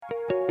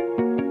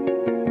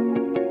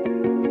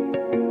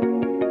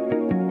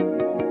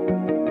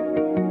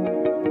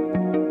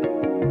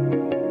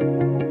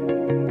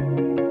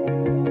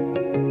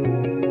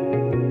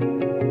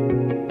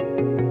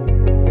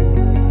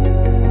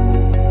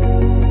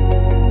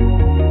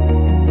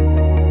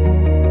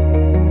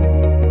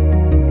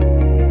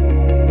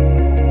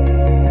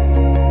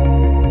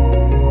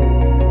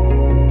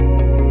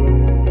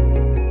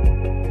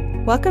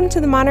Welcome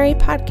to the Monterey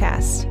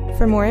Podcast.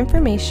 For more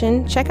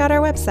information, check out our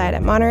website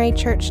at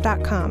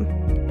montereychurch.com.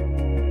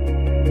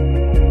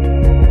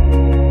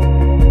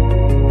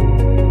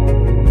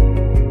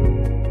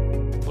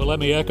 Well, let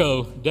me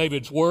echo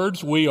David's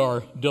words. We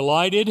are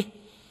delighted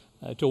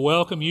to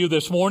welcome you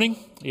this morning.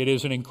 It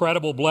is an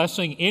incredible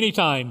blessing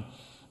anytime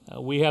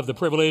we have the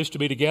privilege to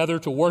be together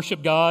to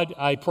worship God.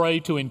 I pray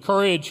to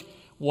encourage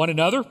one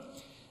another.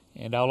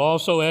 And I'll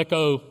also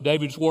echo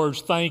David's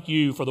words. Thank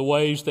you for the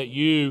ways that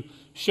you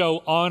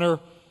show honor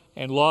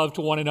and love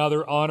to one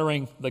another,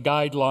 honoring the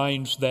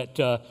guidelines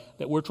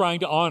that we're trying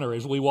to honor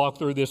as we walk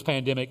through this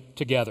pandemic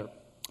together.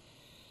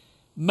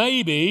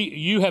 Maybe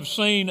you have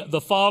seen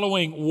the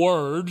following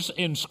words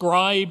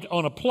inscribed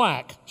on a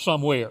plaque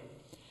somewhere.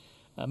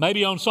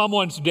 Maybe on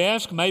someone's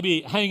desk,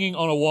 maybe hanging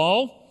on a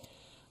wall.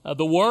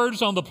 The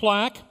words on the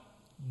plaque,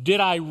 "Did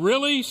I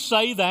really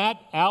say that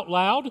out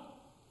loud?"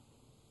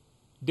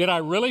 Did I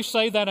really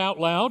say that out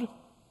loud?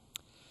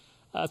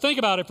 Think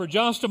about it for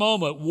just a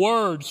moment.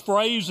 Words,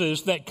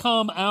 phrases that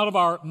come out of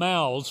our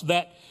mouths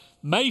that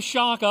may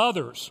shock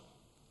others,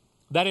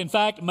 that in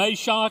fact may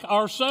shock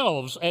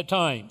ourselves at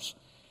times.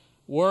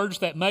 Words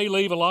that may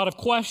leave a lot of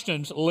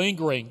questions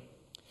lingering.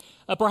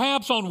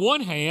 Perhaps on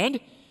one hand,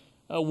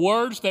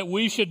 words that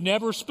we should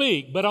never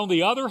speak. But on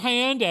the other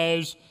hand,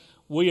 as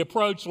we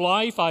approach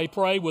life, I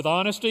pray with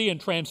honesty and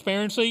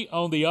transparency.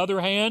 On the other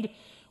hand,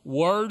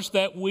 words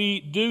that we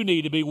do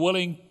need to be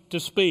willing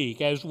to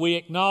speak as we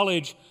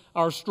acknowledge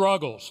our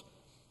struggles,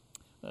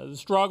 the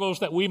struggles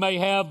that we may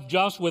have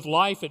just with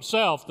life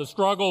itself, the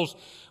struggles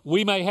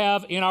we may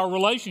have in our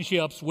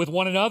relationships with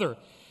one another,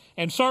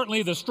 and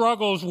certainly the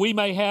struggles we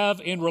may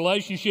have in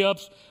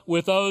relationships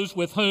with those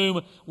with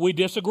whom we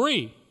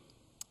disagree,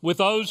 with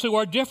those who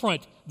are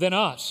different than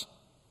us.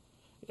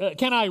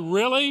 Can I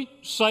really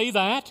say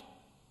that?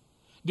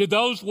 Did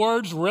those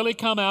words really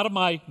come out of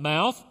my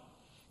mouth?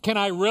 Can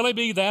I really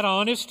be that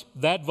honest,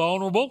 that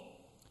vulnerable?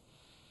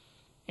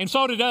 And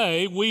so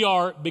today we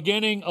are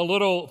beginning a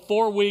little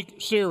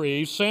 4-week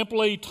series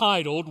simply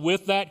titled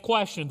with that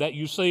question that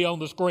you see on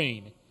the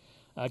screen.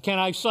 Can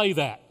I say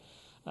that?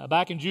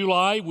 Back in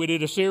July we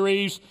did a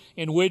series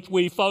in which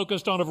we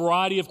focused on a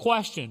variety of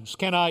questions.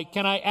 Can I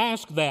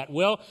ask that?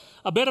 Well,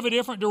 a bit of a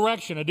different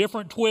direction, a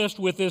different twist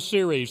with this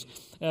series.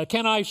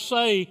 Can I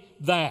say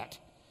that?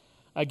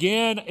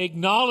 Again,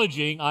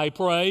 acknowledging, I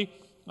pray,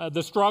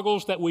 the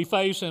struggles that we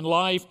face in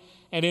life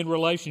and in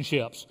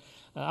relationships.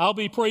 I'll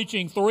be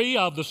preaching 3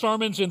 of the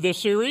sermons in this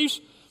series,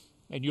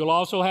 and you'll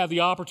also have the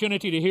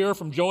opportunity to hear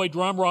from Joy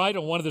Drumright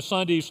on one of the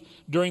Sundays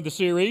during the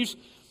series,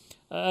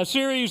 a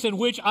series in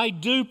which I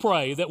do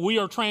pray that we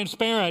are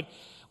transparent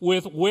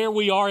with where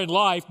we are in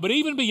life, but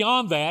even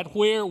beyond that,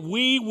 where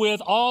we,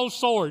 with all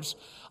sorts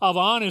of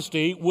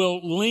honesty, will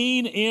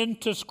lean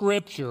into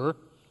Scripture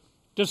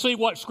to see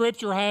what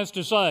Scripture has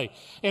to say,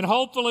 and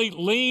hopefully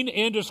lean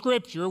into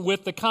Scripture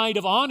with the kind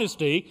of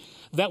honesty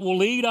that will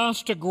lead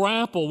us to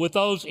grapple with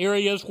those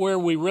areas where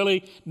we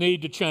really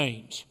need to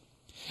change.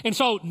 And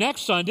so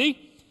next Sunday,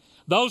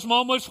 those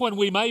moments when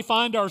we may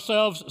find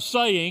ourselves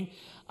saying,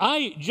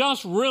 I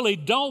just really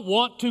don't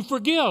want to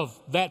forgive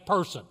that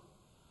person.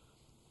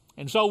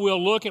 And so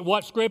we'll look at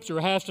what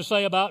Scripture has to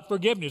say about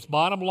forgiveness.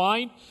 Bottom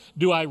line,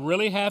 do I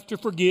really have to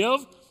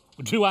forgive?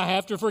 Do I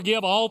have to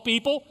forgive all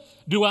people?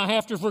 Do I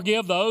have to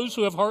forgive those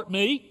who have hurt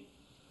me?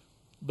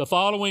 The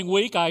following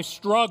week, I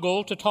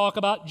struggle to talk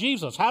about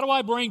Jesus. How do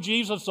I bring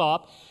Jesus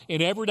up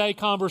in everyday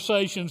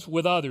conversations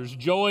with others?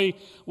 Joy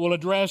will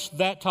address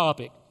that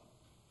topic.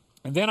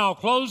 And then I'll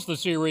close the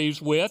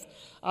series with,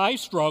 I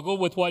struggle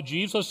with what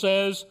Jesus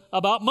says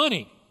about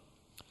money.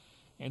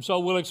 And so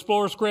we'll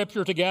explore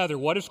Scripture together.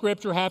 What does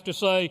Scripture have to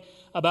say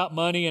about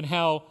money and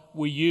how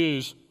we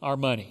use our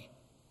money?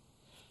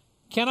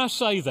 Can I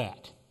say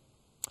that?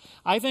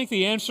 I think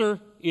the answer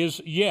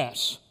is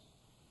yes.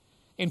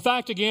 In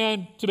fact,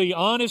 again, to be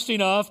honest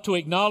enough to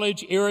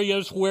acknowledge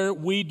areas where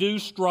we do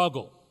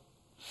struggle,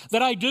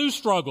 that I do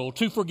struggle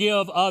to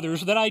forgive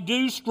others, that I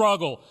do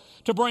struggle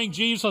to bring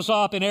Jesus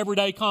up in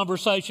everyday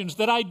conversations,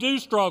 that I do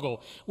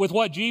struggle with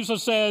what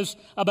Jesus says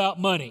about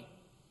money.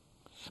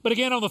 But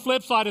again, on the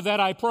flip side of that,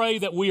 I pray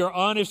that we are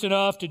honest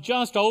enough to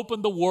just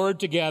open the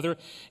Word together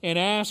and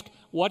ask,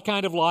 what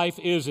kind of life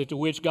is it to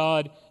which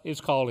God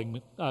is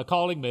calling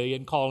me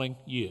and calling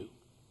you?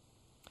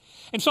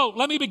 And so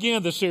let me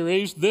begin the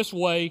series this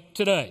way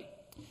today.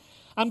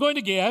 I'm going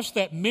to guess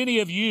that many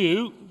of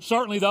you,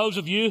 certainly those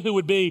of you who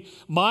would be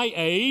my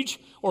age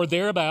or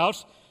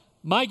thereabouts,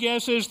 my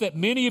guess is that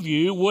many of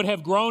you would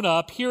have grown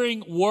up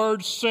hearing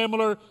words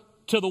similar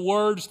to the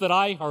words that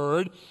I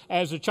heard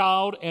as a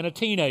child and a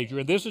teenager.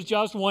 And this is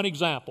just one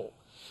example.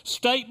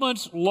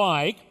 Statements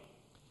like,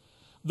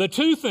 the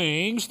 2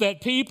 things that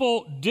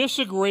people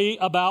disagree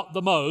about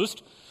the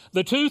most,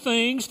 the 2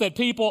 things that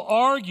people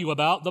argue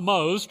about the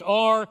most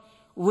are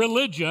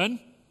religion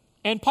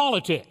and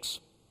politics.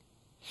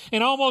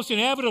 And almost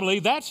inevitably,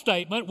 that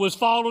statement was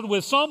followed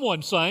with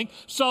someone saying,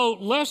 so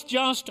let's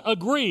just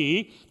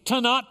agree to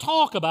not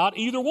talk about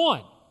either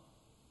one.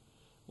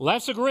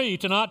 Let's agree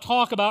to not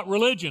talk about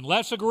religion.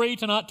 Let's agree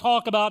to not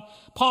talk about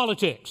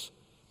politics.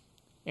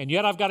 And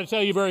yet I've got to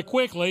tell you very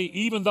quickly,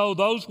 even though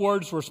those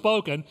words were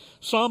spoken,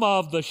 some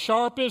of the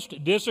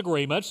sharpest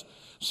disagreements,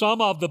 some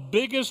of the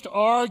biggest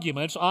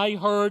arguments I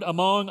heard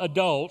among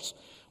adults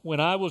when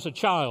I was a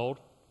child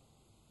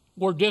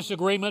were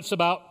disagreements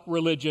about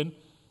religion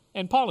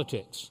and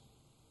politics.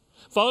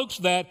 Folks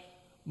that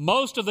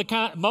most of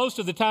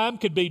the time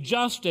could be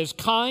just as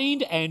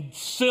kind and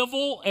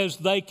civil as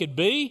they could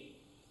be.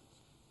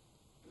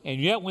 And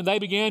yet when they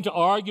began to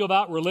argue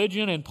about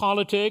religion and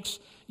politics,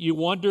 you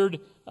wondered,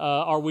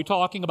 are we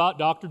talking about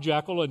Dr.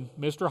 Jekyll and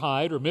Mr.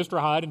 Hyde, or Mr.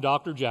 Hyde and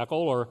Dr. Jekyll,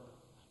 or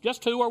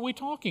just who are we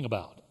talking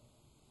about?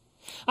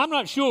 I'm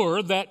not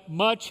sure that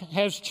much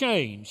has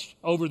changed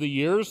over the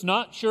years,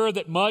 not sure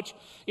that much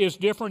is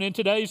different in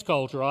today's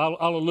culture. I'll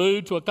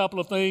allude to a couple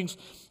of things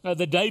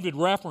that David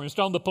referenced.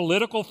 On the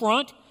political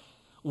front,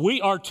 we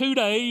are 2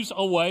 days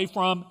away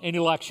from an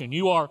election.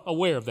 You are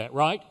aware of that,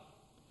 right?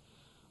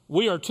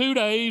 We are 2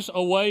 days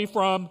away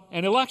from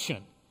an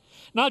election.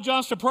 Not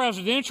just a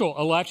presidential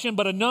election,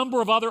 but a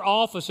number of other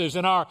offices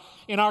in our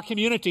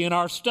community, in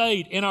our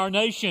state, in our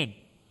nation,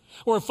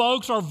 where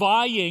folks are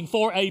vying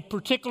for a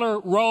particular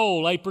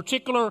role, a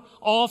particular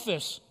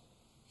office.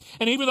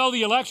 And even though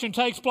the election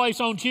takes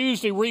place on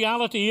Tuesday,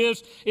 reality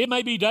is it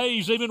may be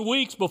days, even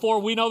weeks, before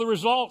we know the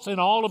results in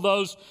all of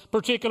those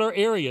particular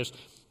areas.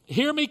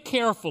 Hear me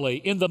carefully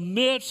in the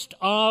midst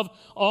of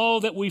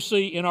all that we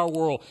see in our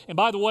world. And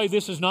by the way,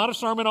 this is not a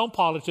sermon on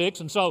politics,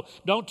 and so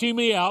don't tune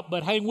me out,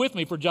 but hang with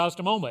me for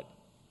just a moment.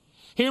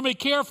 Hear me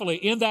carefully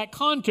in that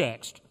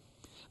context.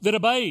 The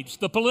debates,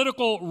 the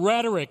political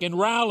rhetoric and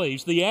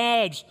rallies, the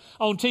ads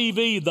on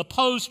TV, the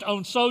posts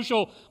on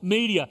social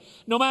media,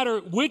 no matter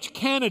which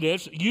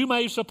candidates you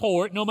may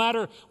support, no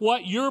matter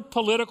what your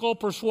political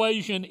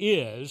persuasion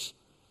is,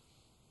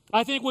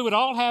 I think we would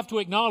all have to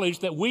acknowledge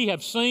that we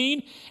have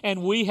seen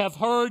and we have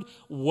heard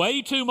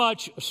way too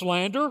much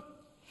slander,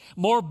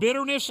 more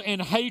bitterness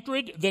and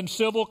hatred than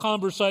civil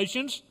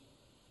conversations.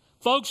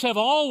 Folks have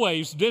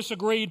always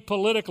disagreed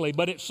politically,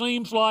 but it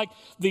seems like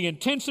the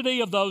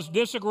intensity of those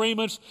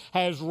disagreements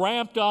has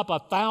ramped up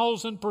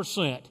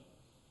 1,000%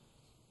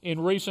 in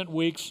recent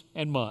weeks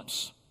and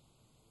months.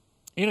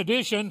 In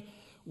addition,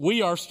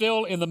 we are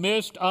still in the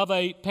midst of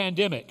a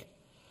pandemic.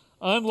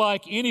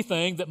 Unlike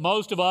anything that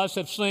most of us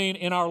have seen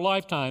in our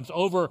lifetimes,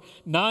 over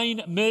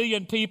 9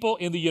 million people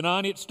in the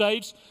United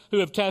States who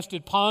have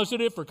tested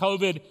positive for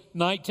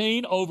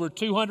COVID-19, over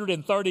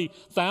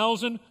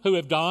 230,000 who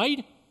have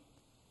died.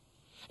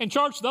 And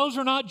church, those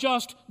are not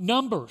just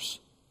numbers.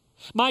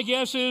 My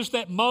guess is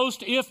that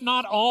most, if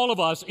not all of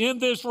us in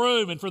this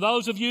room, and for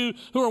those of you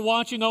who are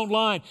watching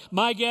online,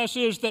 my guess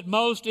is that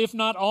most, if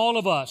not all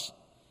of us,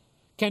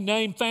 can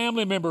name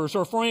family members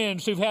or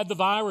friends who've had the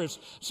virus,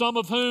 some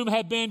of whom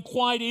have been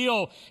quite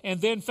ill, and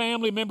then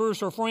family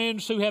members or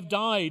friends who have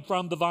died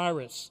from the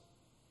virus.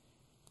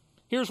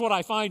 Here's what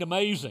I find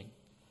amazing.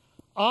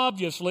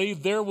 Obviously,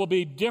 there will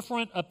be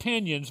different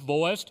opinions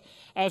voiced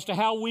as to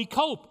how we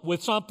cope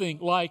with something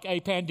like a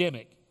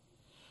pandemic.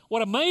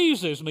 What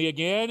amazes me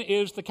again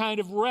is the kind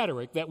of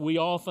rhetoric that we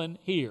often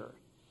hear.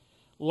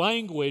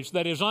 Language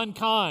that is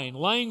unkind,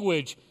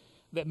 language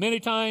that many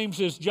times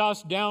is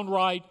just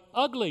downright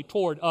ugly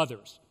toward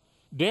others.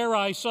 Dare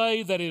I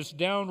say that is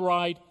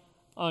downright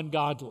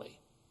ungodly.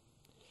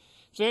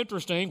 It's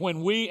interesting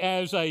when we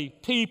as a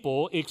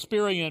people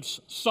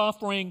experience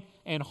suffering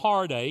and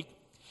heartache,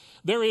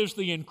 there is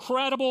the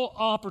incredible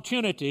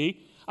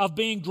opportunity of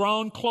being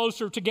drawn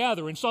closer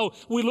together. And so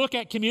we look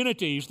at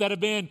communities that have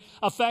been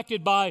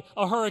affected by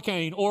a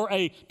hurricane or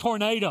a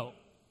tornado.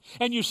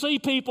 And you see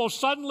people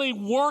suddenly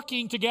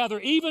working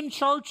together, even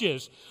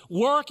churches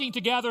working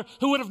together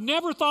who would have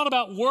never thought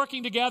about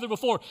working together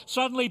before,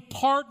 suddenly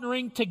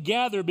partnering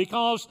together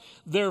because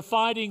they're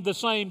fighting the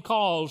same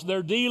cause.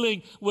 They're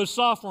dealing with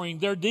suffering.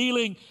 They're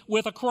dealing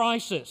with a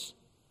crisis.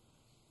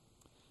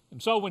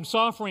 And so when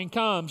suffering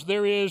comes,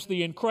 there is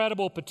the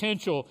incredible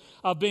potential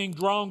of being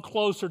drawn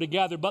closer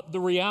together. But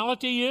the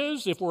reality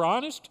is, if we're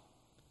honest,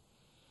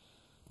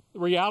 the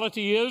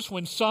reality is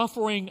when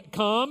suffering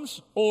comes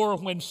or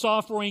when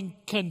suffering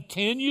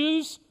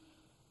continues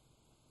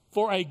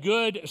for a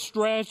good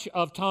stretch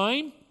of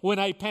time, when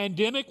a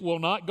pandemic will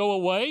not go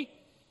away,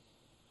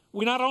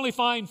 we not only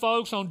find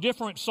folks on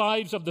different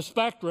sides of the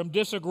spectrum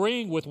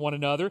disagreeing with one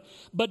another,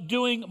 but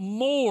doing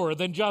more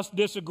than just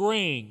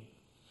disagreeing,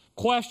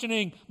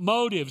 questioning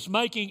motives,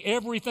 making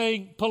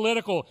everything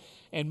political,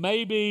 and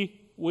maybe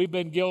we've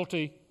been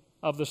guilty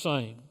of the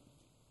same.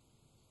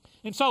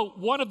 And so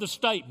one of the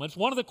statements,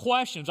 one of the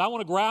questions I want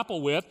to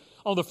grapple with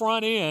on the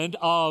front end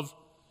of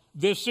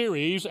this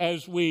series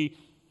as we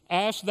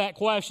ask that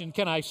question,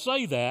 can I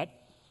say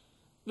that?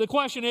 The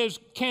question is,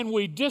 can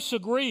we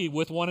disagree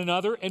with one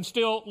another and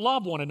still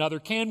love one another?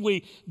 Can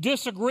we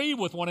disagree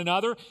with one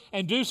another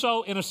and do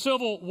so in a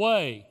civil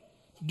way?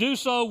 Do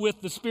so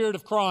with the Spirit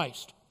of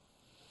Christ?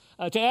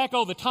 To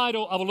echo the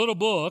title of a little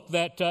book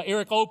that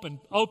Eric Open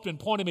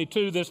pointed me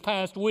to this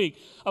past week,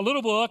 a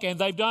little book, and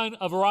they've done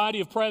a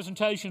variety of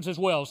presentations as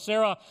well.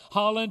 Sarah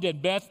Holland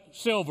and Beth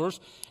Silvers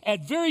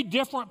at very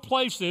different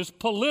places,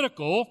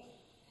 political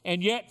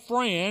and yet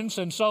friends,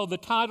 and so the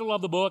title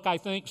of the book, I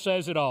think,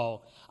 says it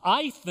all.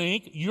 I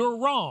think you're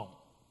wrong,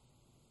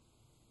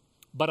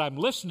 but I'm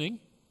listening.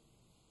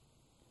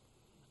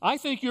 I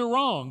think you're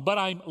wrong, but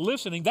I'm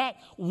listening. That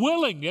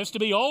willingness to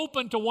be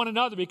open to one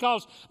another,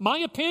 because my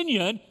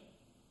opinion,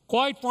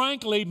 quite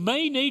frankly,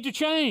 may need to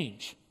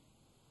change.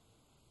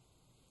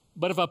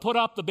 But if I put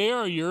up the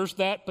barriers,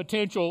 that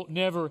potential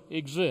never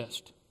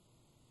exists.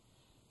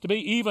 To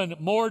be even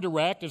more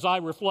direct, as I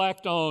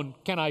reflect on,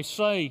 can I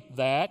say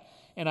that,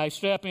 and I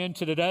step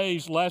into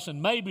today's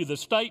lesson, maybe the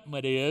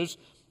statement is,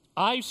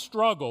 I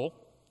struggle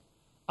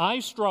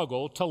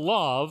to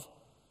love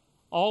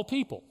all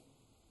people.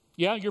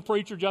 Yeah, your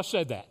preacher just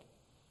said that.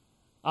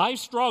 I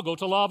struggle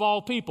to love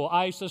all people.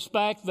 I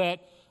suspect that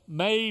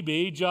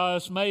maybe,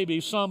 just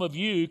maybe, some of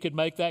you could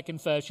make that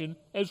confession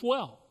as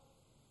well.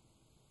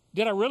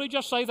 Did I really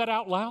just say that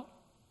out loud?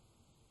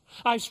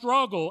 I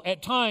struggle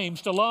at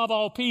times to love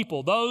all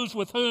people, those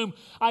with whom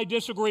I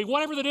disagree.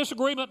 Whatever the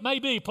disagreement may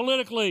be,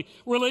 politically,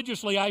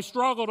 religiously, I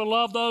struggle to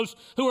love those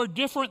who are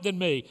different than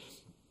me.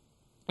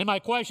 And my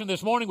question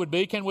this morning would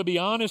be, can we be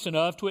honest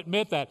enough to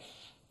admit that?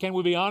 Can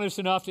we be honest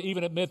enough to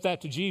even admit that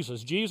to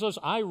Jesus? Jesus,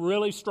 I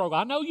really struggle.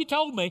 I know you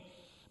told me,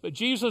 but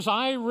Jesus,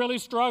 I really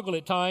struggle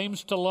at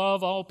times to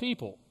love all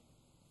people.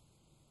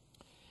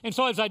 And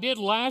so as I did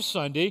last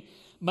Sunday,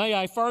 may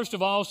I first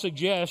of all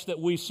suggest that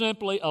we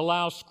simply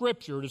allow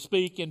Scripture to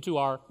speak into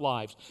our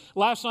lives.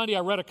 Last Sunday I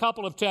read a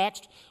couple of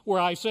texts where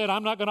I said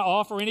I'm not going to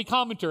offer any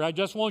commentary. I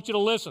just want you to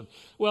listen.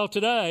 Well,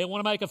 today I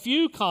want to make a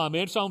few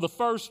comments on the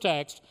first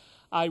text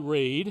I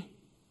read,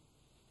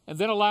 and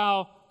then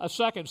allow a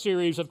second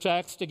series of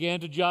texts again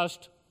to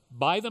just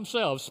by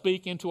themselves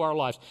speak into our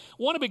lives. I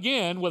want to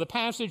begin with a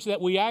passage that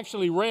we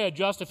actually read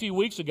just a few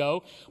weeks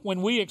ago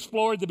when we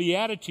explored the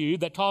Beatitude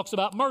that talks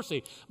about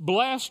mercy.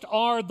 Blessed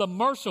are the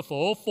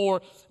merciful,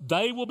 for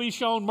they will be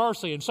shown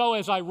mercy. And so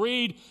as I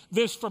read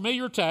this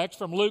familiar text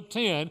from Luke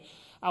 10,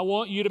 I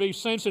want you to be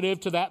sensitive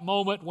to that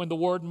moment when the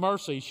word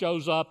mercy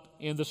shows up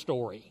in the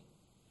story.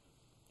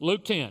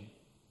 Luke 10.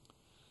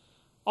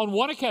 On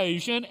one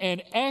occasion,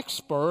 an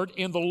expert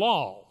in the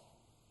law,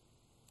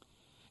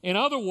 in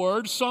other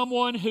words,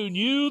 someone who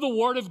knew the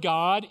Word of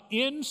God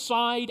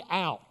inside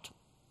out,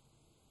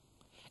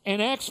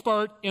 an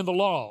expert in the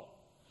law,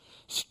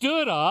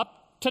 stood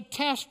up to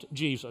test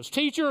Jesus.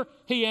 Teacher,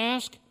 he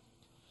asked,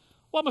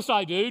 what must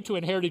I do to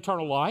inherit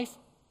eternal life?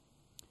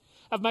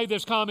 I've made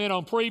this comment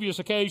on previous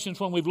occasions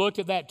when we've looked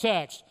at that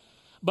text,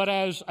 but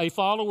as a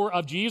follower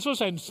of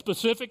Jesus and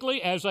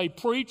specifically as a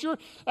preacher,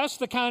 that's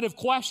the kind of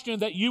question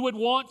that you would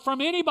want from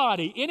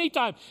anybody,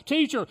 anytime.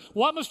 Teacher,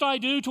 what must I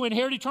do to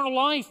inherit eternal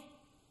life?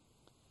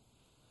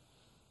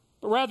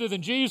 But rather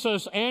than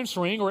Jesus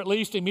answering, or at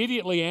least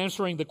immediately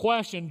answering the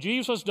question,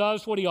 Jesus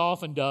does what he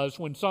often does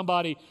when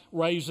somebody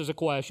raises a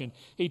question.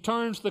 He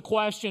turns the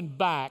question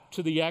back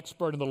to the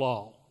expert in the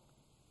law.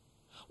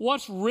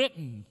 What's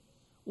written?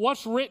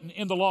 What's written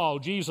in the law?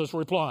 Jesus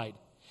replied.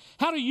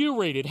 How do you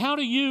read it? How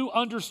do you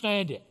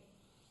understand it?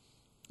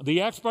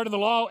 The expert in the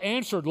law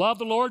answered, love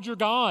the Lord your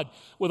God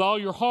with all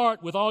your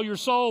heart, with all your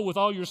soul, with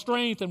all your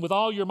strength, and with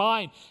all your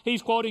mind.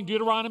 He's quoting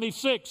Deuteronomy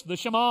 6, the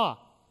Shema.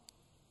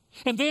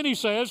 And then he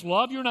says,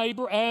 love your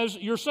neighbor as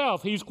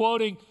yourself. He's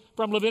quoting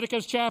from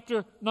Leviticus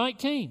chapter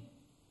 19.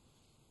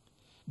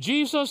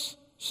 Jesus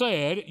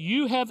said,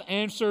 you have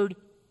answered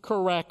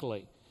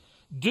correctly.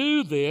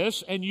 Do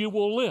this and you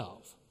will live.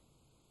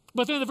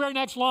 But then the very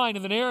next line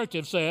in the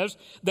narrative says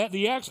that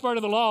the expert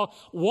of the law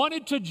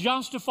wanted to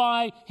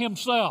justify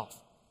himself.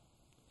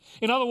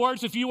 In other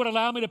words, if you would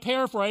allow me to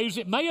paraphrase,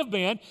 it may have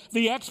been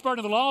the expert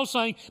of the law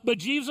saying, but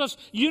Jesus,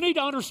 you need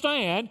to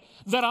understand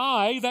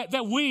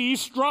that we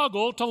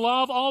struggle to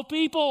love all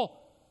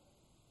people.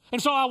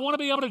 And so I want to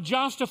be able to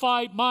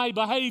justify my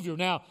behavior.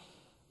 Now,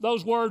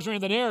 those words are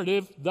in the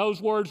narrative.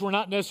 Those words were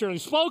not necessarily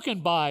spoken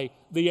by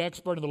the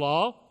expert of the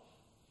law.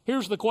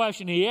 Here's the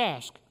question he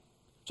asked.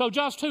 So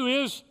just who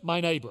is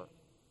my neighbor?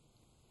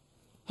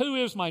 Who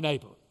is my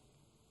neighbor?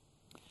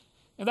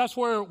 And that's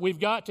where we've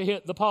got to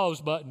hit the pause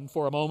button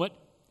for a moment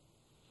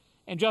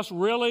and just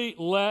really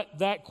let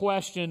that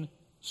question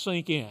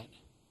sink in.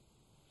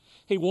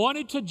 He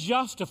wanted to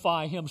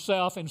justify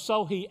himself, and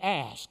so he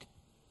asked,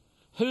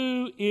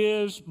 who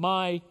is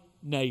my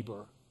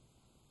neighbor?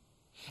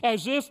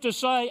 As if to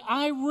say,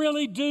 I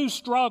really do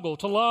struggle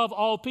to love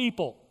all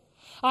people.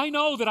 I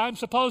know that I'm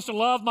supposed to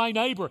love my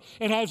neighbor,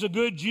 and as a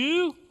good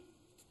Jew,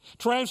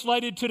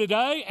 translated to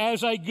today,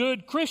 as a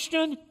good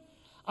Christian,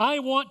 I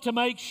want to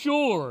make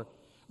sure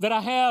that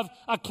I have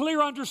a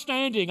clear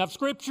understanding of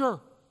Scripture.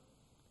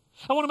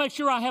 I want to make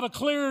sure I have a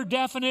clear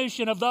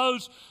definition of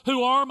those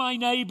who are my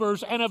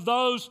neighbors and of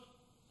those,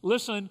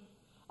 listen,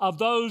 of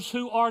those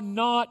who are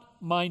not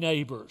my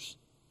neighbors.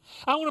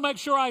 I want to make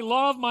sure I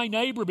love my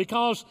neighbor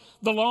because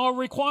the law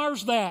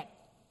requires that.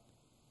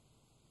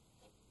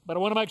 But I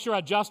want to make sure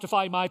I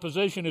justify my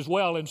position as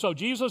well. And so,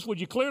 Jesus,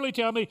 would you clearly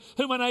tell me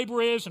who my neighbor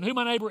is and who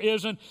my neighbor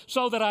isn't,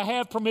 so that I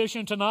have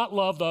permission to not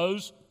love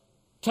those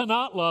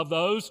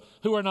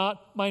who are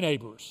not my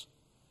neighbors?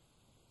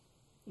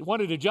 He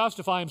wanted to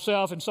justify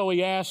himself, and so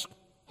he asked,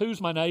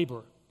 who's my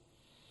neighbor?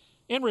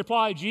 In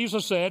reply,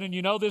 Jesus said, and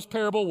you know this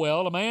parable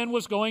well, a man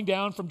was going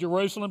down from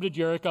Jerusalem to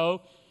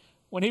Jericho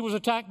when he was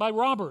attacked by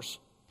robbers.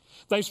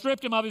 They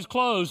stripped him of his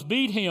clothes,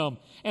 beat him,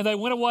 and they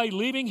went away,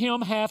 leaving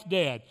him half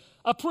dead.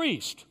 A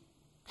priest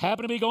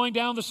happened to be going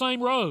down the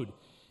same road,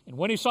 and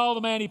when he saw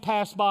the man, he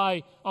passed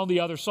by on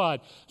the other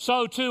side.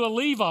 So too a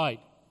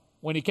Levite,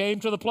 when he came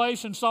to the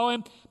place and saw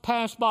him,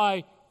 passed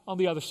by on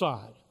the other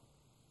side.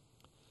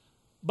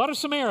 But a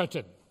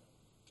Samaritan,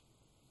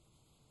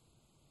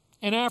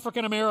 an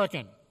African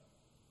American,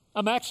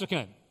 a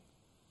Mexican,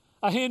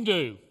 a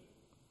Hindu,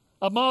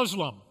 a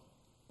Muslim,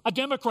 a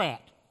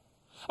Democrat,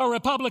 a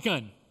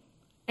Republican,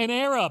 an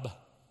Arab,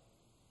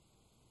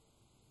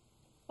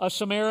 a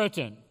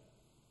Samaritan,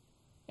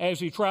 as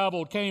he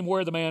traveled, came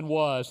where the man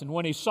was, and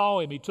when he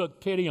saw him, he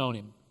took pity on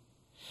him.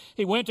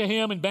 He went to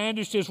him and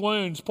bandaged his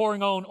wounds,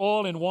 pouring on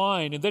oil and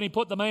wine, and then he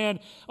put the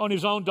man on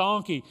his own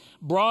donkey,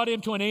 brought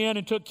him to an inn,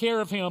 and took care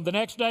of him. The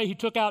next day he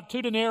took out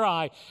 2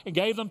 denarii and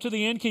gave them to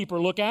the innkeeper.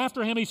 Look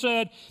after him, he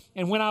said,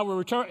 and when I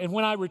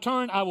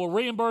return, I will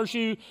reimburse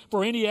you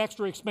for any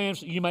extra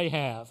expense that you may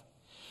have.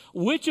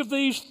 Which of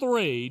these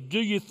 3 do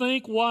you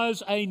think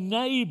was a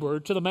neighbor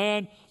to the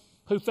man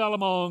who fell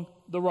among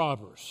the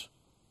robbers?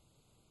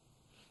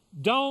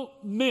 Don't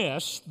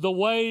miss the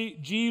way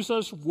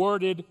Jesus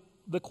worded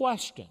the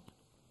question.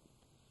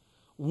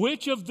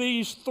 Which of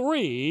these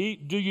 3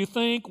 do you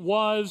think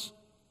was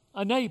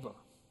a neighbor?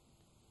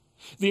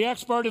 The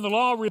expert in the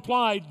law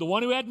replied, the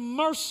one who had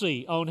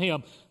mercy on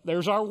him.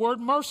 There's our word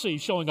mercy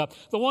showing up.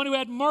 The one who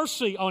had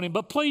mercy on him.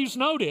 But please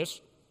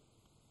notice,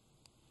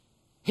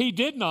 he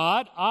did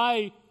not,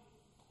 I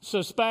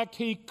suspect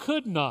he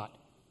could not,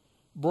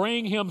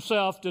 bring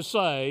himself to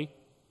say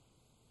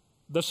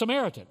the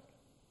Samaritan.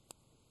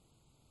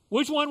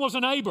 Which one was a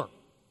neighbor?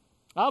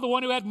 Oh, the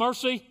one who had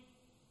mercy.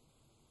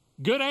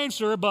 Good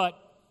answer, but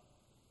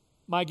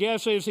my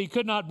guess is he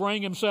could not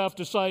bring himself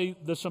to say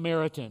the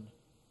Samaritan.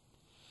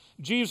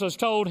 Jesus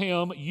told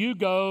him, you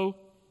go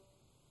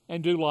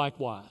and do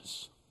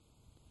likewise.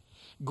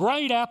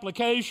 Great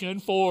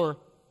application for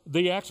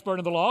the expert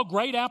in the law,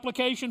 great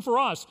application for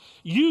us.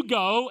 You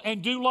go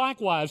and do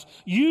likewise.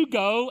 You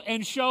go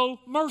and show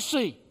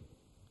mercy.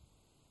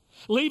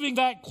 Leaving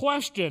that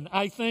question,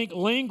 I think,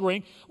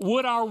 lingering,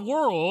 would our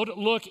world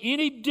look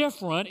any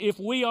different if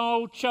we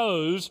all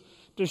chose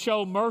to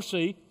show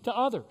mercy to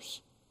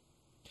others?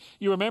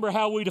 You remember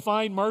how we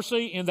defined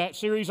mercy in that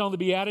series on the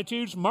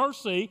Beatitudes?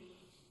 Mercy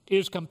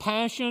is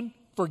compassion,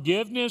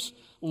 forgiveness,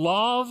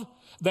 love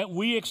that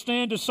we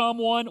extend to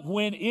someone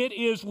when it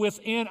is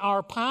within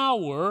our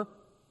power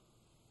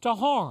to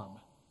harm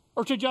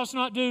or to just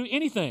not do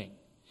anything.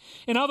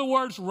 In other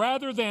words,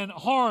 rather than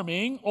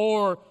harming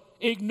or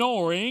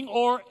ignoring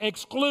or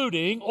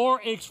excluding or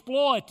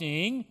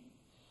exploiting,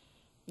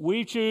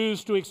 we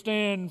choose to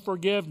extend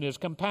forgiveness,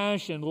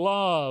 compassion,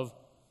 love,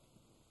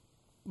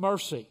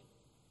 mercy.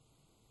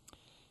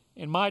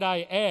 And might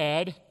I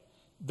add,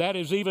 that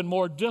is even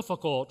more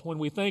difficult when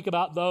we think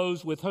about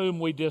those with whom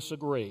we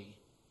disagree.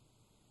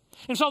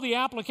 And so the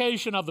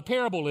application of the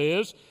parable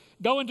is,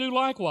 go and do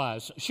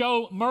likewise,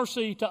 show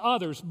mercy to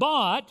others.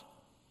 But,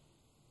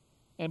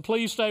 and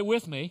please stay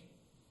with me,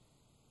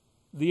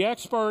 the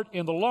expert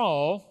in the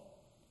law,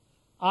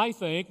 I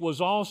think, was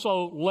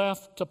also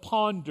left to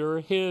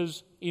ponder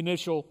his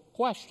initial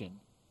question.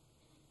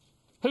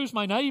 Who's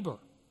my neighbor?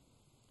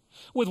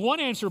 With one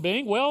answer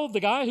being, well,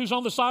 the guy who's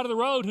on the side of the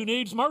road who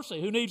needs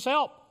mercy, who needs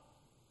help.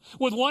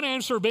 With one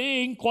answer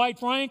being, quite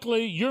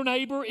frankly, your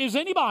neighbor is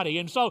anybody,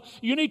 and so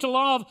you need to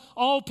love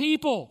all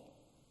people.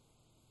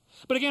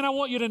 But again, I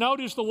want you to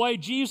notice the way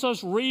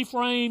Jesus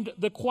reframed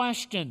the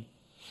question,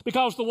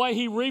 because the way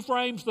he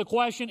reframes the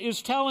question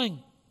is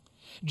telling.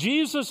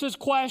 Jesus'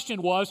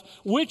 question was,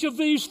 which of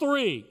these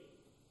 3,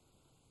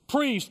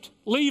 priest,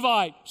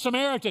 Levite,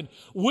 Samaritan,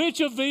 which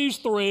of these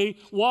 3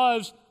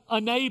 was a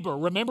neighbor?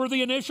 Remember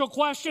the initial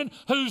question,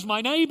 who's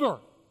my neighbor?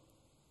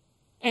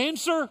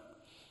 Answer,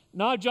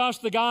 not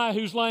just the guy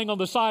who's laying on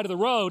the side of the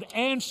road.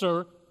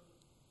 Answer,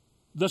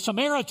 the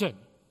Samaritan.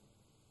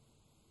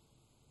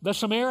 The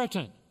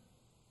Samaritan.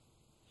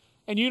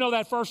 And you know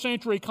that first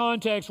century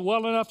context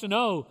well enough to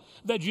know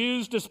that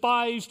Jews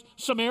despised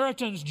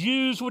Samaritans.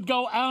 Jews would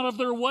go out of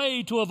their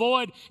way to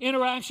avoid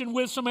interaction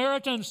with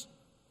Samaritans.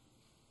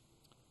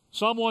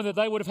 Someone that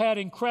they would have had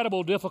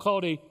incredible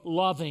difficulty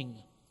loving.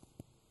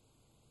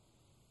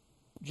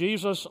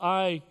 Jesus,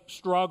 I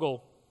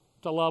struggle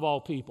to love all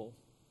people,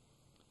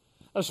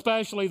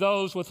 especially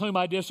those with whom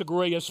I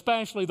disagree,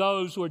 especially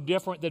those who are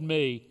different than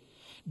me.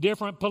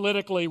 Different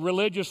politically,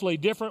 religiously,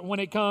 different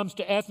when it comes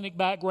to ethnic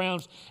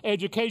backgrounds,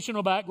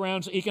 educational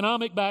backgrounds,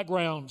 economic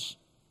backgrounds.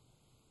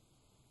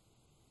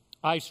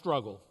 I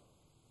struggle.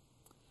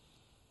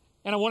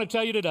 And I want to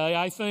tell you today,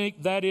 I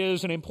think that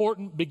is an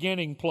important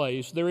beginning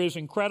place. There is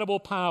incredible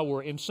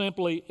power in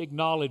simply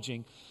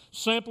acknowledging,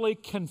 simply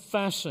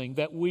confessing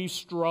that we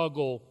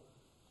struggle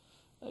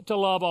to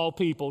love all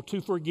people,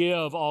 to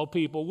forgive all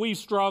people. We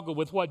struggle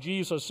with what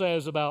Jesus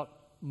says about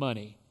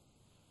money.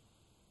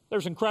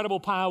 There's incredible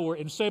power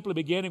in simply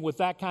beginning with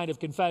that kind of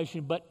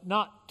confession, but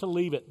not to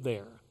leave it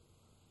there.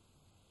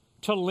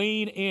 To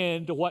lean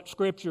into what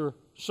Scripture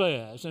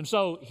says. And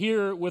so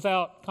here,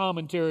 without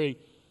commentary,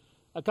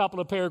 a couple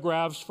of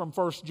paragraphs from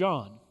 1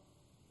 John,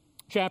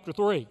 chapter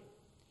 3.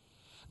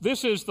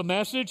 This is the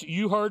message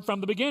you heard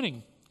from the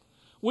beginning.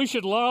 We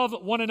should love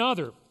one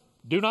another.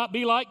 Do not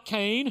be like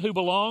Cain, who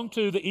belonged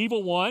to the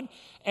evil one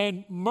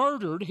and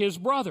murdered his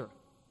brother.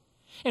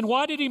 And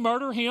why did he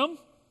murder him?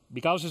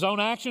 Because his own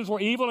actions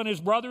were evil and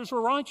his brothers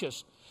were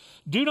righteous.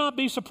 Do not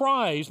be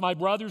surprised, my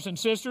brothers and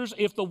sisters,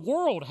 if the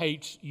world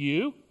hates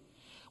you.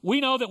 We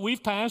know that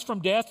we've passed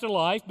from death to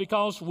life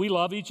because we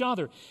love each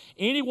other.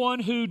 Anyone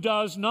who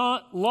does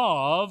not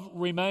love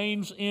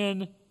remains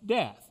in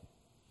death.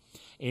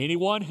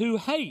 Anyone who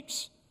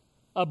hates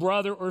a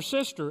brother or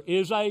sister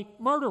is a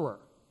murderer.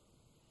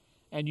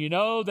 And you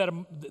know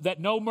that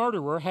no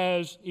murderer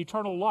has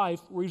eternal life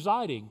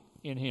residing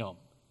in him.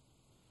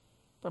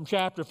 From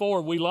chapter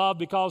 4, we love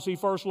because he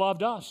first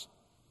loved us.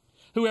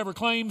 Whoever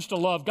claims to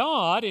love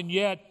God and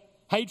yet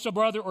hates a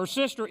brother or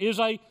sister is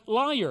a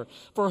liar.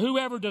 For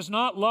whoever does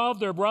not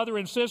love their brother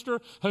and sister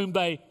whom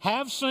they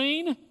have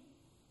seen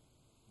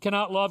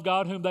cannot love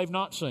God whom they've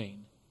not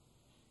seen.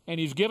 And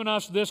he's given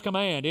us this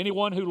command: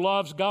 anyone who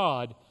loves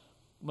God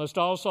must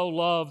also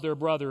love their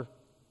brother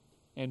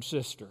and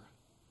sister.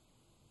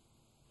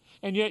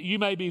 And yet you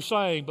may be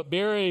saying, but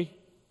Barry,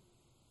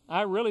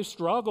 I really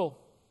struggle.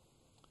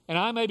 And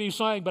I may be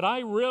saying, but I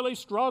really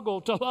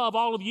struggle to love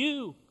all of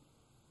you.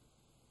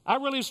 I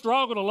really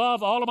struggle to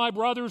love all of my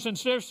brothers and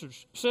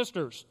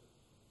sisters.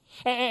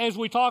 As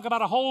we talk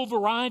about a whole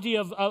variety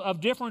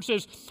of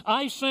differences,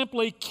 I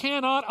simply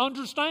cannot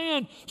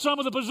understand some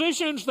of the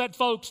positions that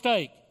folks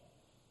take.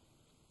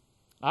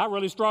 I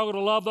really struggle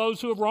to love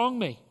those who have wronged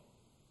me.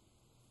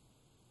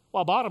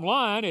 Well, bottom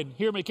line, and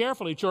hear me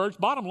carefully, church,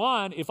 bottom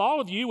line, if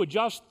all of you would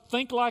just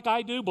think like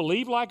I do,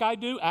 believe like I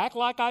do, act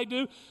like I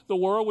do, the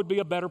world would be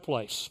a better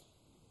place.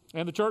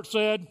 And the church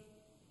said,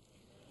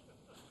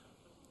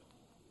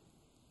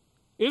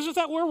 isn't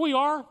that where we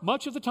are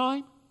much of the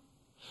time?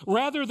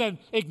 Rather than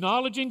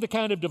acknowledging the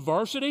kind of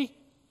diversity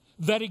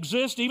that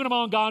exists even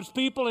among God's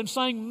people and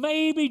saying,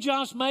 maybe,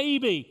 just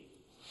maybe,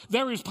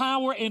 there is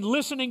power in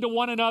listening to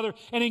one another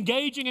and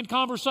engaging in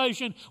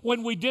conversation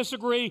when we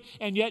disagree,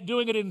 and yet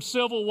doing it in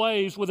civil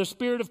ways with the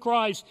Spirit of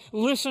Christ,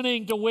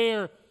 listening to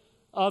where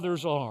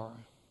others are.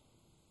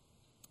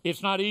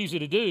 It's not easy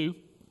to do,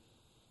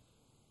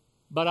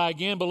 but I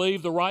again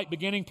believe the right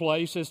beginning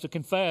place is to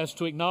confess,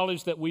 to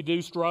acknowledge that we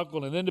do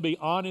struggle, and then to be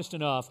honest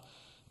enough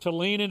to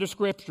lean into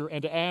Scripture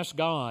and to ask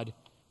God,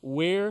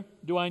 where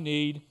do I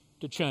need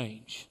to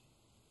change?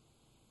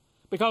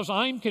 Because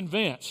I'm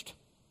convinced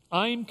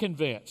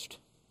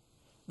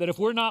that if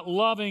we're not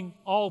loving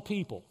all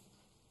people,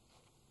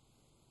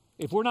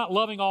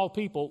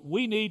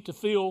 we need to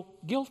feel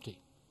guilty.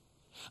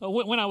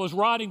 When I was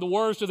writing the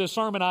words to this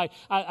sermon, I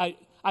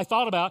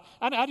thought about,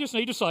 I just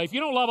need to say, if you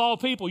don't love all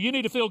people, you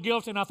need to feel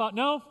guilty. And I thought,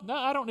 no,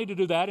 I don't need to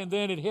do that. And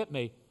then it hit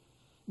me.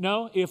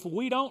 No, if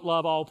we don't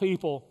love all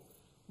people,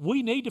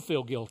 we need to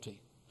feel guilty.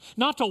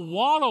 Not to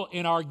wallow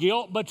in our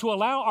guilt, but to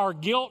allow our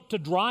guilt to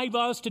drive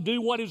us to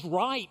do what is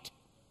right.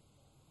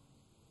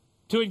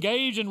 To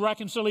engage in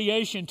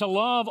reconciliation, to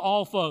love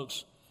all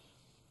folks.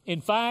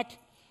 In fact,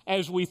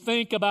 as we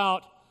think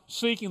about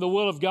seeking the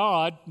will of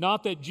God,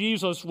 not that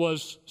Jesus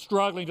was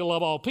struggling to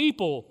love all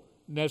people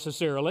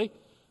necessarily,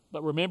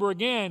 but remember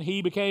again,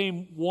 he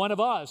became one of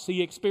us.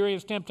 He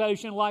experienced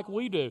temptation like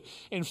we do.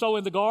 And so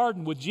in the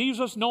garden with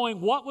Jesus, knowing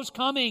what was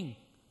coming,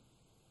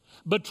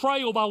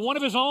 betrayal by one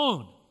of his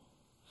own,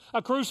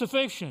 a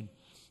crucifixion,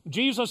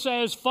 Jesus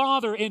says,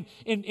 Father,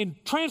 in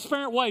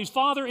transparent ways,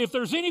 Father, if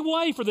there's any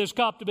way for this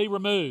cup to be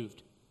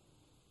removed.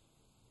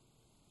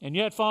 And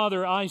yet,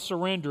 Father, I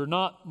surrender,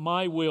 not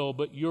my will,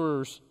 but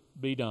yours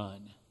be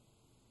done.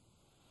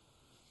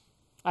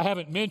 I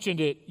haven't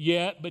mentioned it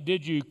yet, but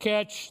did you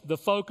catch the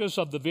focus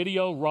of the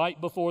video right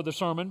before the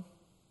sermon?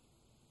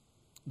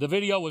 The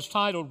video was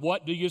titled,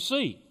 What Do You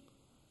See?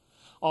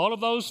 All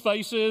of those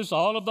faces,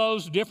 all of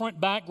those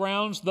different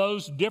backgrounds,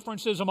 those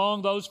differences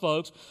among those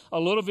folks, a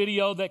little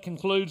video that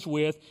concludes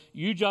with,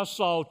 you just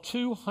saw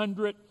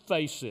 200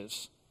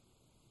 faces.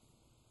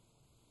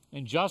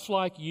 And just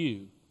like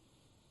you,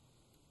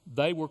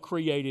 they were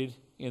created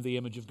in the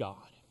image of God.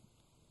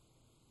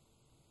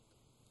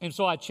 And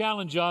so I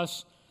challenge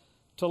us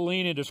to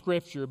lean into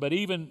Scripture, but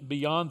even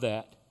beyond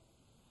that,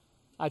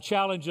 I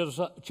challenge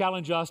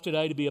us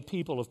today to be a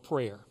people of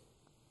prayer.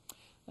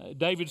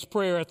 David's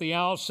prayer at the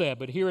outset,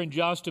 but here in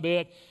just a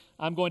bit,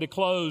 I'm going to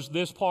close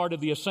this part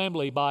of the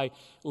assembly by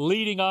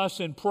leading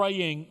us in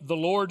praying the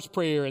Lord's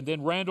Prayer, and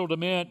then Randall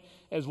DeMint,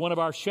 as one of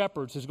our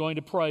shepherds, is going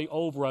to pray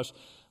over us.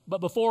 But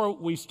before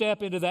we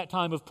step into that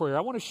time of prayer,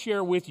 I want to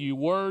share with you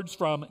words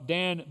from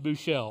Dan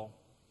Bushell,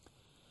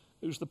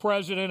 who's the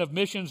president of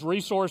Missions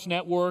Resource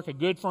Network, a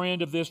good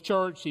friend of this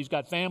church. He's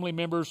got family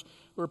members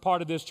who are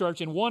part of this church.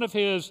 In one of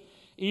his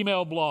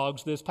email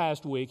blogs this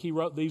past week, he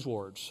wrote these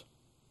words: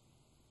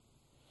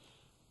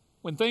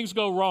 "When things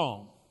go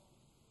wrong,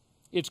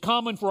 it's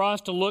common for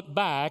us to look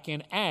back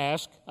and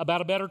ask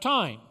about a better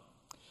time.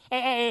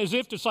 As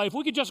if to say, if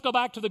we could just go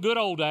back to the good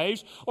old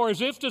days, or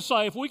as if to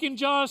say, if we can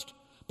just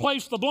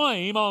place the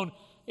blame on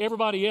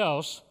everybody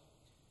else."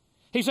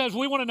 He says,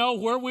 we want to know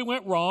where we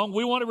went wrong.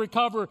 We want to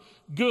recover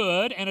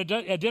good and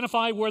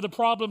identify where the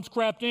problems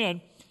crept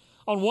in.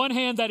 On one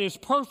hand, that is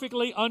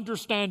perfectly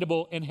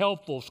understandable and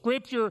helpful.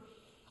 Scripture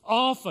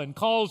often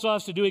calls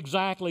us to do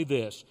exactly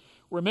this.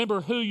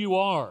 Remember who you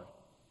are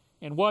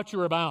and what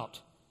you're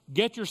about.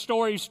 Get your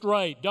story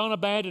straight. Don't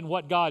abandon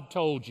what God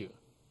told you.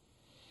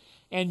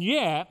 And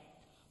yet,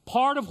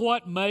 part of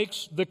what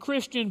makes the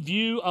Christian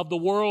view of the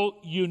world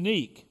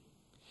unique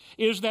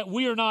is that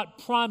we are not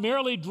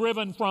primarily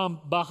driven from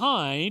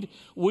behind.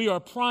 We are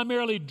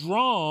primarily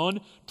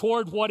drawn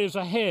toward what is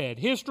ahead.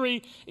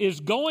 History is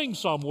going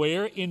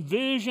somewhere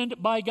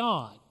envisioned by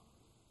God.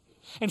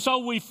 And so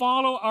we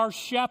follow our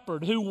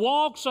shepherd who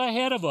walks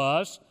ahead of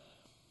us.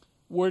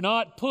 We're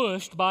not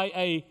pushed by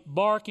a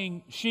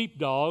barking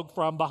sheepdog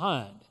from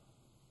behind.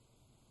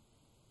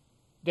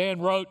 Dan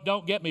wrote,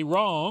 don't get me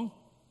wrong,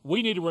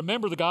 we need to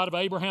remember the God of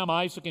Abraham,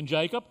 Isaac, and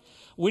Jacob.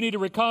 We need to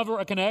recover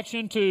a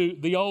connection to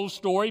the old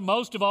story.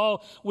 Most of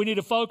all, we need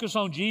to focus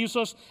on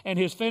Jesus and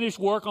His finished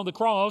work on the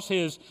cross.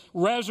 His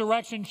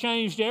resurrection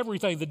changed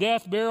everything. The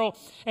death, burial,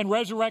 and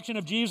resurrection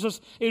of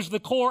Jesus is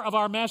the core of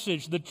our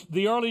message.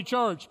 The early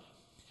church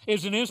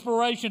is an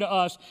inspiration to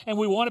us, and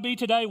we want to be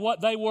today what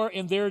they were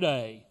in their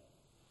day.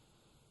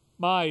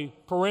 My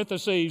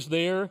parentheses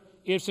there,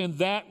 it's in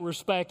that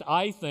respect,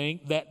 I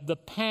think, that the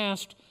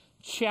past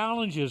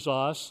challenges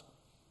us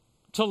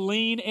to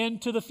lean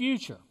into the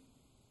future.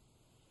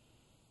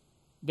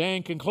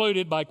 Dan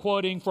concluded by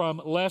quoting from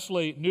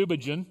Leslie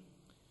Newbigin,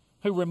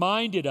 who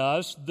reminded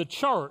us the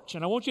church,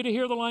 and I want you to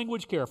hear the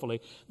language carefully,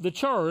 the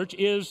church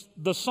is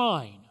the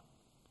sign,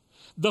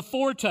 the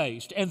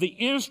foretaste, and the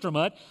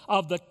instrument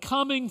of the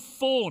coming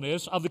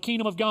fullness of the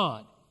kingdom of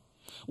God.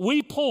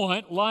 We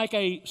point like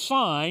a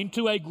sign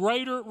to a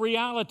greater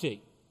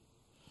reality.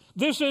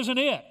 This isn't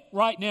it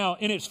right now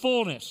in its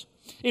fullness.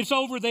 It's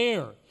over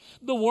there.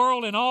 The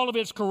world and all of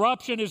its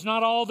corruption is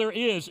not all there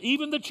is.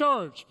 Even the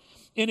church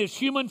in its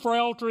human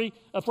frailty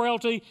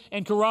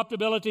and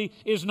corruptibility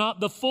is not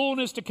the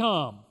fullness to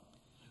come.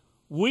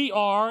 We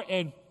are,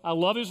 and I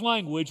love his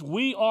language,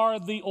 we are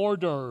the hors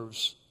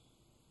d'oeuvres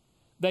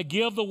that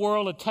give the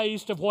world a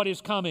taste of what is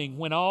coming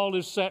when all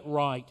is set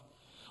right.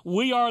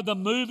 We are the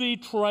movie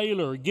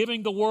trailer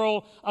giving the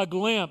world a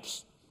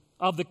glimpse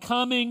of the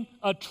coming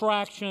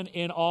attraction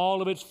in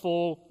all of its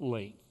full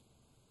length.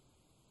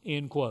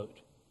 End quote.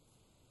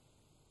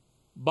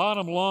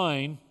 Bottom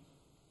line,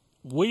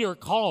 we are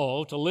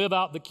called to live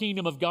out the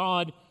kingdom of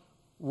God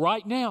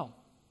right now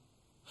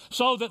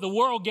so that the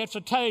world gets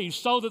a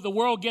taste, so that the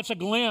world gets a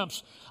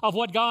glimpse of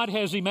what God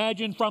has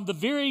imagined from the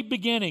very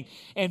beginning.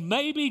 And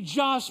maybe,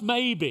 just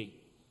maybe,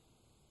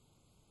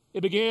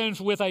 it begins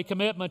with a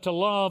commitment to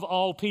love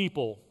all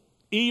people,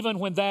 even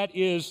when that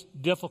is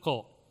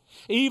difficult.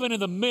 Even in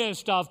the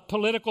midst of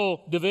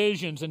political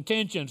divisions and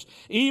tensions,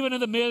 even in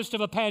the midst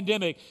of a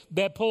pandemic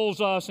that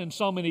pulls us in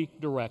so many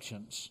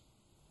directions.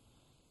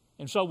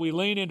 And so we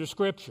lean into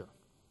Scripture,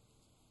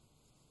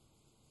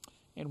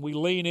 and we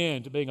lean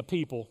into being a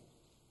people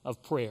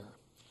of prayer.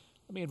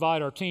 Let me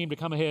invite our team to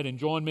come ahead and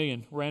join me,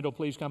 and Randall,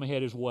 please come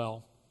ahead as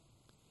well.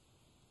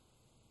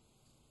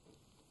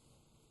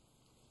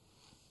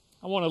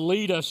 I want to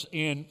lead us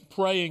in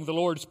praying the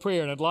Lord's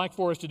Prayer, and I'd like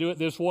for us to do it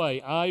this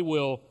way. I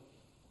will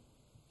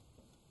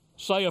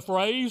say a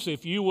phrase,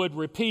 if you would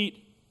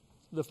repeat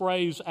the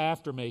phrase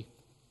after me.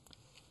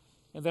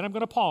 And then I'm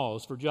going to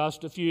pause for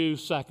just a few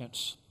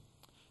seconds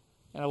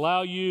and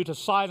allow you to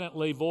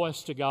silently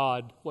voice to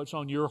God what's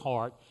on your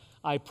heart.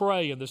 I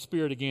pray in the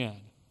Spirit again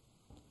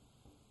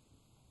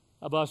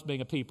of us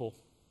being a people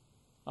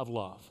of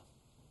love.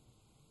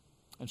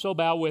 And so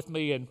bow with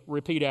me and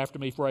repeat after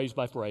me phrase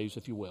by phrase,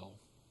 if you will.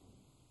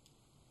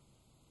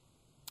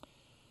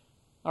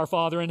 Our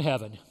Father in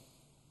heaven,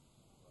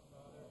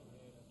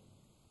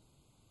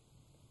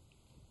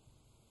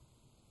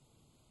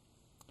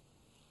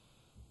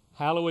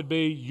 hallowed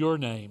be your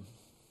name.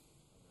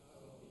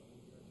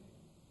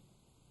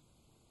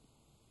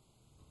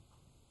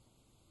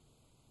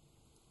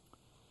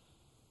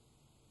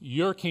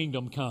 Your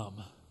kingdom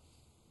come.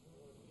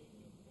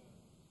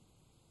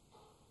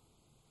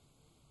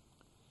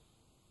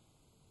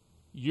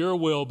 Your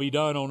will be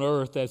done on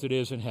earth as it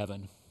is in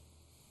heaven.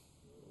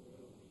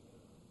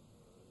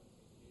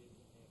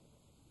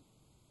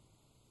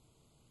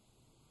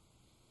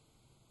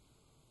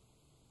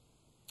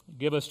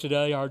 Give us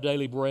today our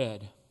daily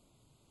bread.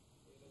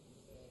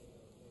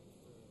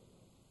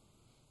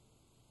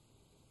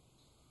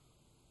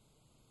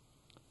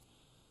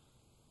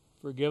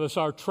 Forgive us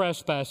our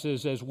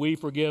trespasses as we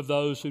forgive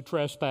those who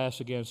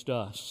trespass against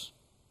us.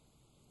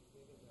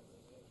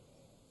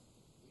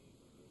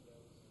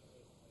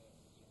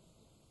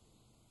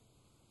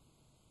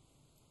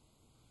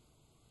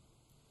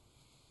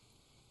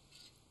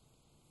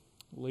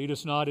 Lead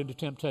us not into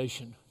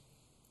temptation,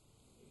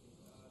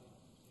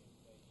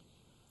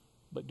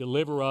 but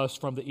deliver us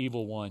from the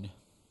evil one.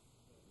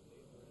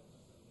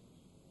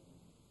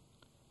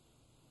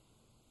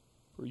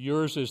 For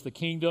yours is the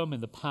kingdom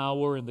and the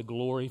power and the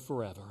glory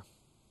forever.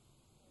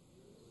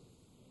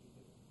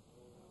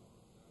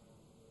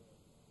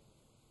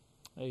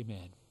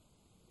 Amen.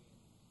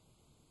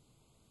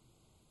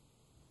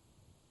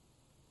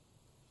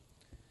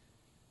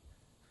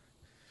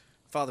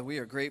 Father, we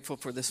are grateful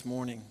for this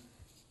morning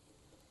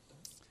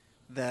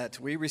that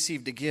we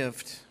received a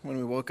gift when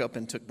we woke up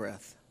and took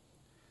breath.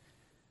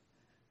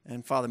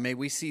 And Father, may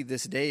we see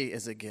this day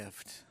as a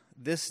gift,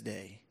 this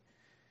day.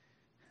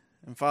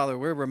 And Father,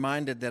 we're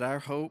reminded that our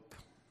hope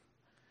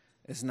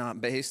is not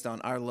based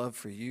on our love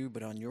for you,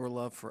 but on your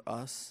love for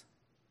us.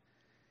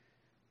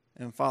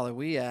 And Father,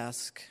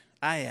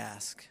 I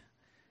ask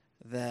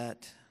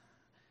that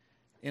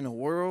in a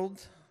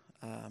world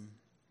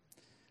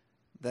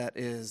that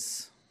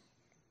is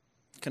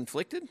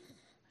conflicted,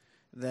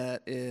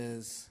 that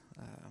is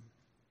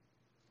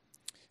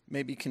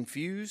maybe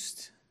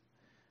confused,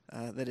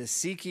 that is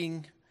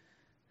seeking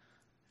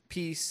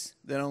peace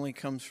that only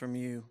comes from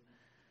you.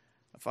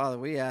 Father,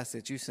 we ask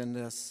that you send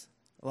us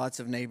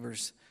lots of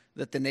neighbors,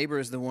 that the neighbor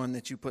is the one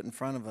that you put in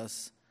front of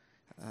us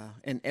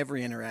in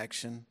every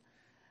interaction.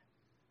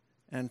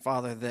 And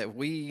Father, that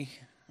we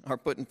are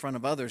put in front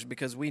of others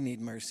because we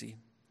need mercy.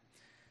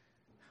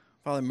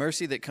 Father,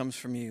 mercy that comes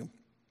from you.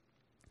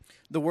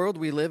 The world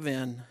we live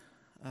in,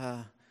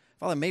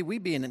 Father, may we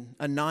be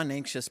a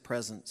non-anxious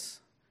presence.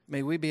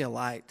 May we be a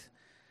light.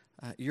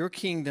 Your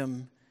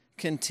kingdom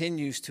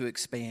continues to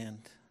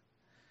expand.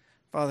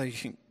 Father,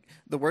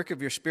 the work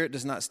of your Spirit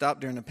does not stop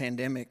during a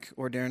pandemic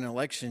or during an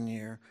election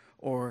year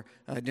or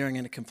during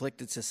a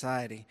conflicted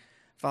society.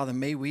 Father,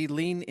 may we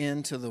lean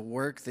into the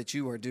work that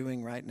you are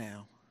doing right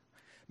now.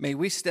 May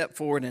we step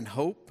forward in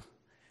hope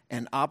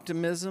and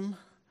optimism,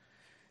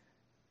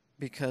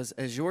 because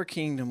as your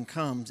kingdom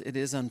comes, it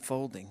is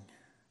unfolding.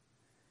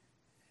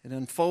 It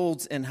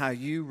unfolds in how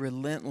you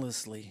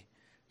relentlessly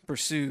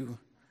pursue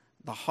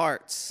the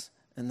hearts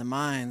and the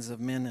minds of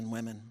men and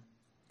women.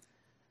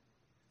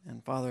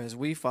 And Father, as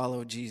we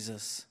follow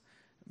Jesus,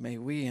 may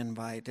we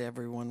invite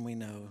everyone we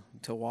know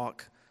to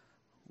walk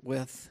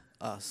with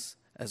us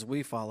as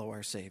we follow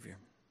our Savior.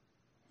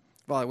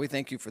 Father, we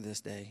thank you for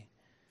this day.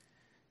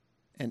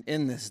 And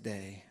in this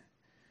day,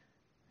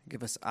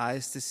 give us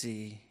eyes to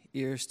see,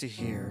 ears to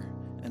hear,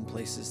 and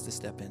places to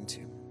step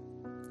into.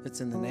 It's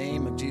in the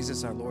name of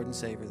Jesus, our Lord and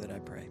Savior, that I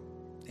pray.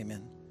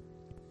 Amen.